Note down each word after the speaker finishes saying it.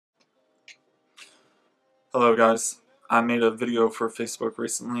Hello guys, I made a video for Facebook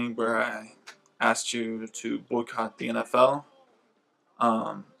recently where I asked you to boycott the NFL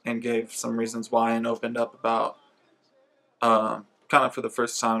and gave some reasons why and opened up about kind of for the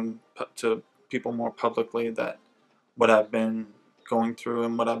first time to people more publicly that what I've been going through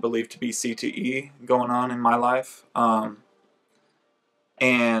and what I believe to be CTE going on in my life. And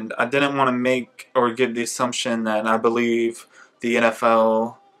I didn't want to make or give the assumption that I believe the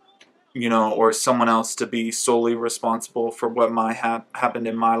NFL or someone else to be solely responsible for what might happened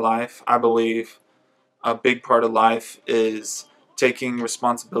in my life. I believe a big part of life is taking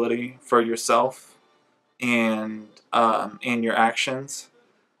responsibility for yourself and your actions.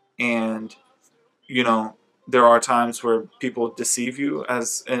 And you know, there are times where people deceive you,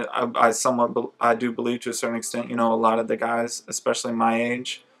 as I do believe to a certain extent. A lot of the guys, especially my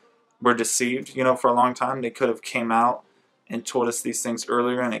age, were deceived, for a long time. They could have came out and told us these things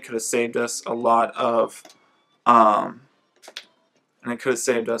earlier, and it could have saved us a lot of um,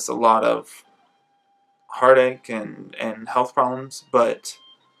 heartache and health problems. But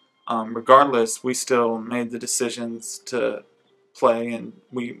regardless, we still made the decisions to play, and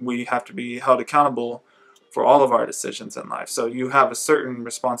we have to be held accountable for all of our decisions in life. So you have a certain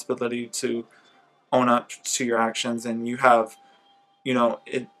responsibility to own up to your actions, and you have,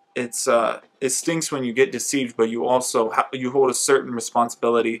 it stinks when you get deceived, but you also you hold a certain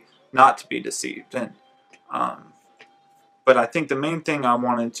responsibility not to be deceived. And um, but I think the main thing I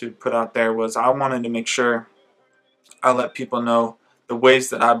wanted to put out there was I wanted to make sure I let people know the ways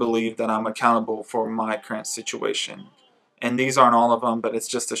that I believe that I'm accountable for my current situation. And these aren't all of them, but it's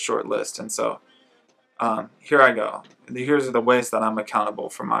just a short list. And so here I go. Here's the ways that I'm accountable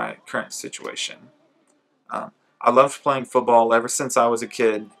for my current situation. Um, I loved playing football ever since I was a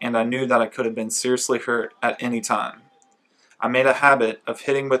kid, and I knew that I could have been seriously hurt at any time. I made a habit of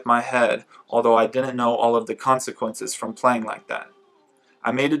hitting with my head, although I didn't know all of the consequences from playing like that.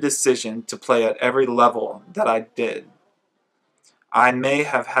 I made a decision to play at every level that I did. I may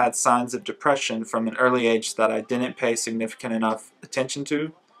have had signs of depression from an early age that I didn't pay significant enough attention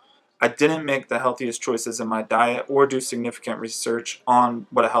to. I didn't make the healthiest choices in my diet or do significant research on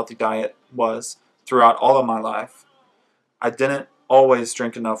what a healthy diet was throughout all of my life. I didn't always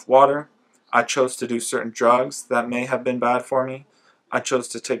drink enough water. I chose to do certain drugs that may have been bad for me. I chose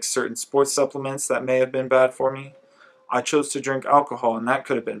to take certain sports supplements that may have been bad for me. I chose to drink alcohol, and that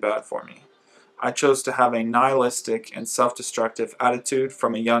could have been bad for me. I chose to have a nihilistic and self-destructive attitude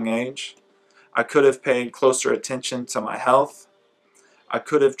from a young age. I could have paid closer attention to my health. I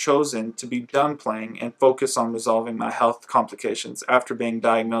could have chosen to be done playing and focus on resolving my health complications after being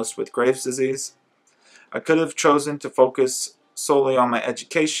diagnosed with Graves' disease. I could have chosen to focus solely on my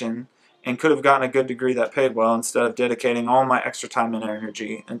education and could have gotten a good degree that paid well instead of dedicating all my extra time and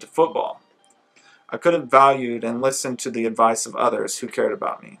energy into football. I could have valued and listened to the advice of others who cared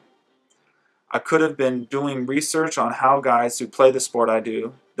about me. I could have been doing research on how guys who play the sport I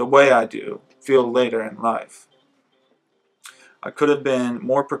do, the way I do, feel later in life. I could have been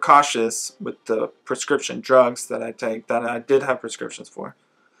more precautious with the prescription drugs that I take, that I did have prescriptions for.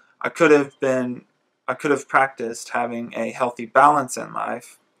 I could have practiced having a healthy balance in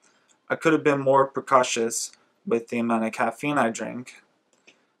life. I could have been more precautious with the amount of caffeine I drink.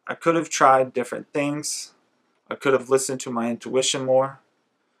 I could have tried different things. I could have listened to my intuition more.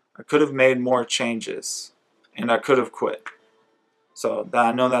 I could have made more changes. And I could have quit. So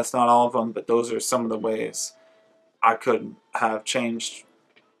I know that's not all of them, but those are some of the ways I could have changed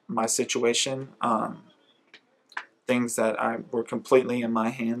my situation. Things that were completely in my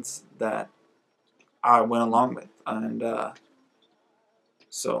hands that I went along with. And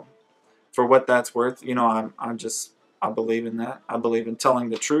so for what that's worth, I believe in that. I believe in telling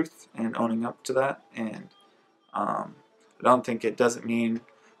the truth and owning up to that. And I don't think it doesn't mean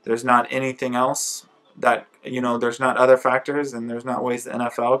there's not anything else that, there's not other factors, and there's not ways the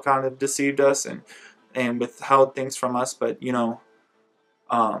NFL kind of deceived us and withheld things from us. But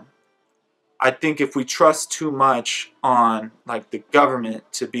um, I think if we trust too much on like the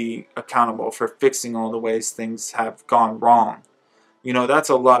government to be accountable for fixing all the ways things have gone wrong, that's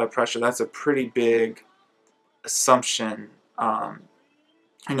a lot of pressure. That's a pretty big assumption.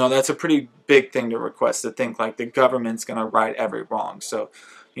 That's a pretty big thing to request, to think like the government's going to right every wrong. So,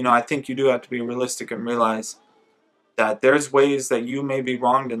 I think you do have to be realistic and realize that there's ways that you may be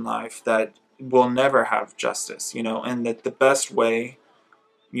wronged in life that will never have justice, and that the best way,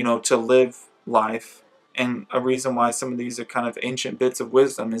 to live life, and a reason why some of these are kind of ancient bits of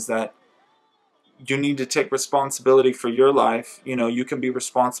wisdom, is that you need to take responsibility for your life. You can be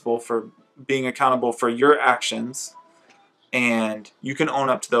responsible for being accountable for your actions, and you can own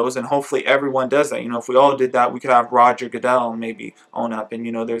up to those, and hopefully everyone does that. You know, if we all did that, we could have Roger Goodell maybe own up, and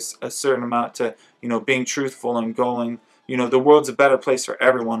you know, there's a certain amount to, you know, being truthful and going, you know, the world's a better place for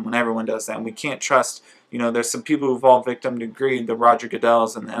everyone when everyone does that. And we can't trust, you know, there's some people who fall victim to greed, the Roger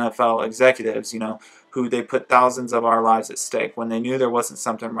Goodells and the NFL executives, you know, who they put thousands of our lives at stake when they knew there wasn't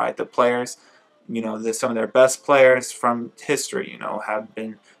something right. The players, you know, some of their best players from history, you know, have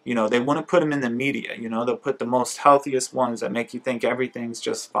been, you know, they wouldn't put them in the media, you know, they'll put the most healthiest ones that make you think everything's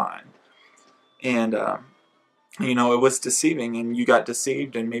just fine. And, you know, it was deceiving, and you got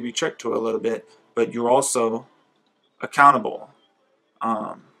deceived and maybe tricked to a little bit, but you're also accountable.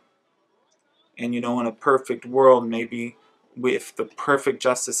 Um, and, you know, in a perfect world, maybe with the perfect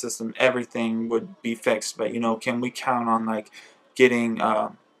justice system, everything would be fixed. But, you know, can we count on, like, getting,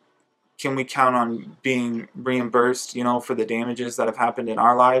 can we count on being reimbursed, you know, for the damages that have happened in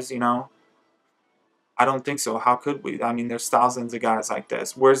our lives, you know? I don't think so. How could we? I mean, there's thousands of guys like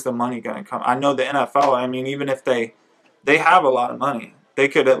this. Where's the money going to come? I know the NFL, I mean, even if they have a lot of money, they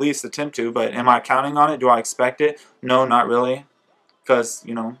could at least attempt to, but am I counting on it? Do I expect it? No, not really, because,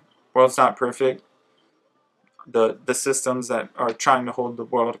 you know, world's not perfect. The systems that are trying to hold the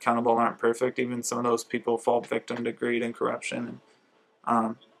world accountable aren't perfect. Even some of those people fall victim to greed and corruption.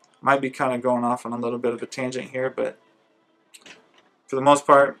 Um, might be kind of going off on a little bit of a tangent here, but for the most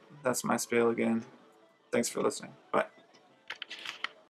part, that's my spiel again. Thanks for listening. Bye.